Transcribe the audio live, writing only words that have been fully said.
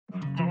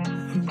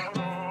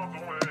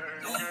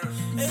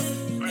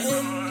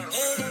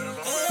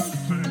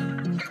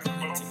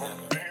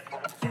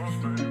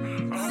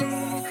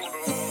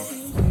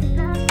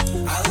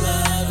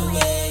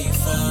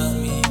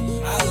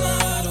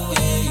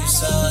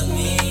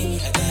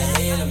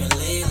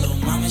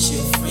she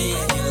a freak,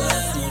 I can't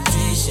love no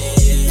tricks,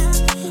 yeah.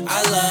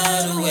 I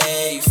love the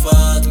way you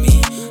fuck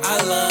me,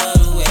 I love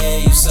the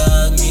way you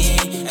suck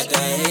me. At the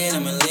head,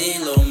 I'ma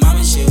leave, little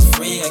mama, she a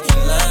freak, I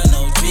can't love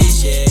no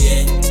tricks,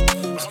 yeah.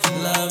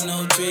 Love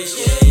no tricks,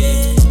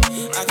 yeah.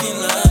 I can't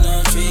love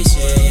no tricks,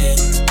 yeah.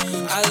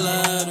 I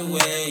love the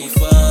way you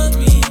fuck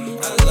me,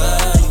 I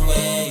love the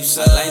way you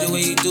suck. I like the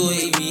way you do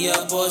it, eat me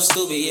up or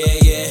stupid,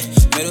 yeah.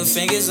 Middle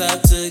fingers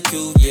up to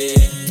Cupid,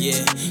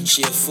 yeah.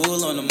 She a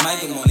fool on the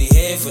mic, I'm only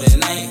here for the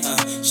night,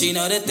 She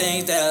know the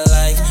things that I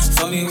like,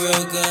 for me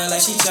real good,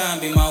 like she tryna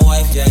be my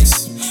wife,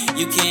 yes.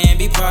 You can't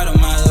be part of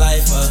my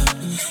life,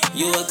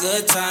 You a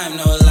good time,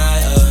 no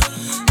lie,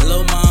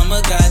 Little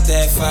mama got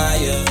that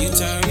fire, you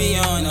turn me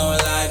on, no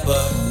lie,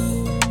 but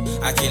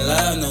I can't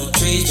love no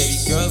trees, baby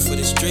girl for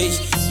the streets.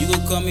 You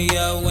gon' call me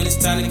up when it's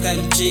time to cut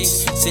them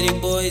cheeks. City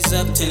boys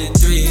up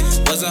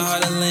 10-3. Wasn't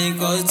hard to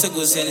link, all it took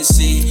was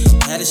Hennessy.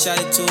 Had a shot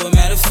at 2,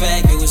 matter of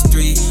fact, it was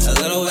 3. A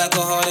little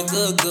alcohol, a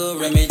good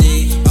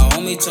remedy. My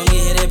homie told me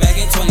hit it back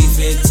in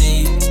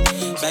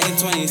 2015. Back in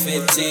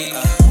 2015,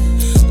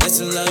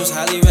 Listen, love's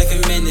highly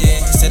recommended.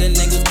 Said a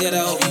nigga's good, I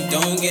hope you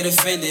don't get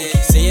offended.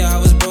 Say I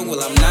was broke,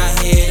 well I'm not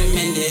here to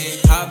mend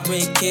it.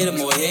 Heartbreak kid, I'm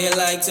more here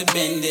like to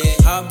bend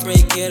it.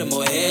 Heartbreak kid, I'm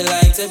more here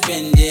like to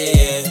bend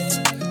it.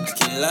 I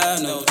can't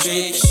love no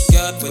tricks,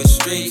 girl for the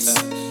streets.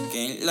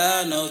 Can't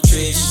love no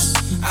tricks.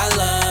 I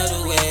love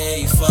the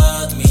way you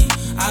fuck me,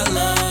 I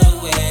love the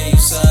way you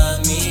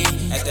suck me.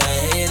 At the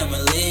head, I'ma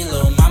leave,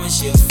 little mama,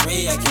 she a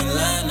free. I can't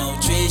love no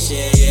tricks,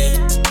 yeah.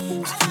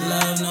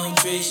 Love no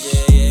tricks,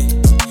 yeah.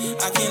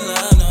 I can't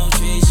love no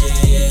tricks,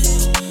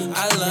 yeah.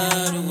 I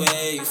love